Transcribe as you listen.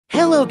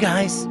Hello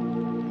guys,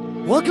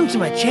 welcome to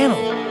my channel.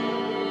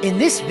 In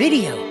this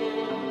video,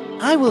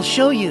 I will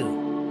show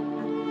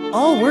you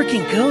all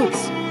working codes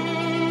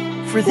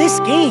for this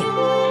game.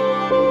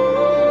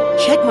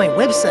 Check my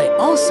website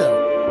also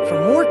for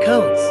more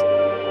codes.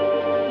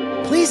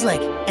 Please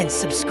like and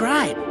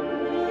subscribe.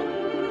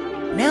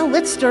 Now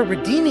let's start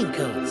redeeming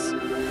codes.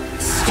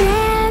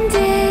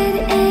 Stranded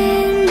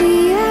in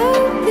the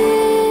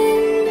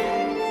open,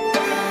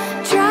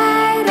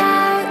 dried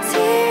out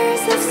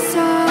tears of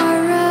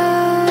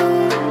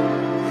sorrow,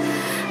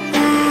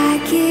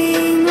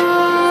 lacking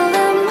all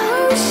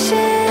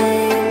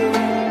emotion,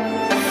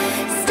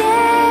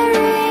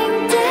 staring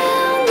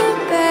down the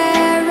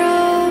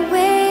barrel,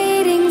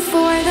 waiting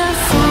for the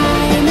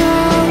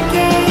final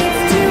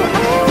gates to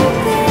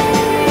open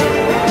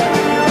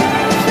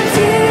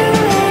to a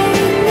new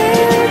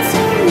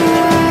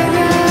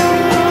tomorrow.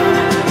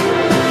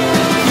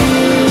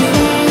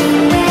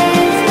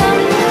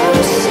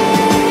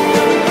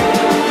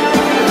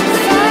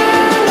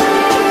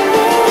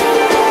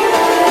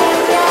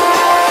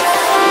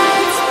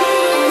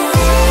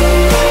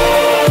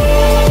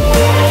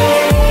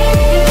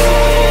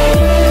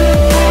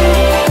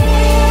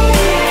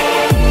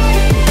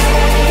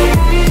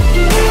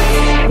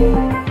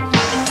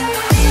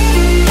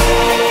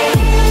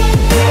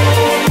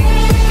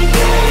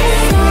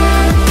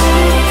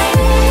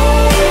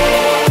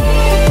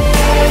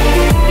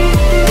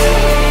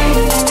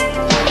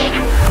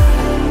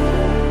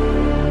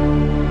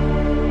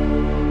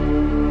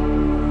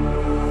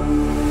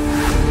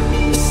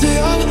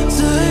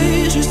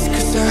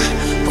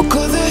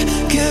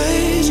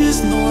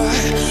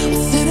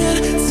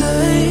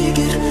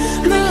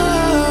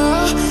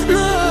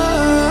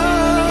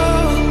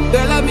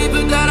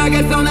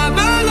 They'll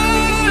never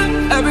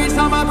learn. Every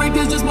time I break,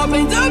 there's just more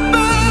pain to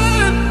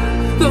burn.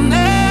 They'll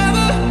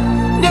never,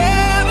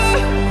 never,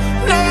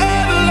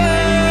 never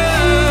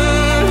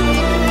learn.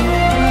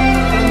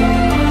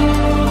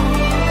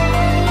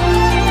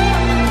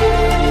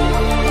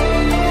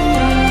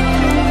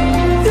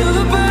 Till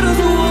the battle's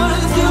won,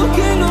 still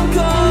kingdom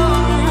come.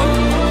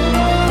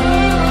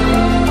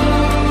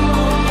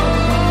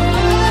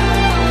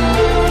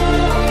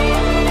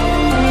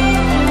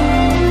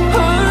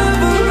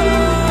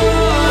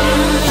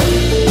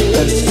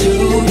 Let's do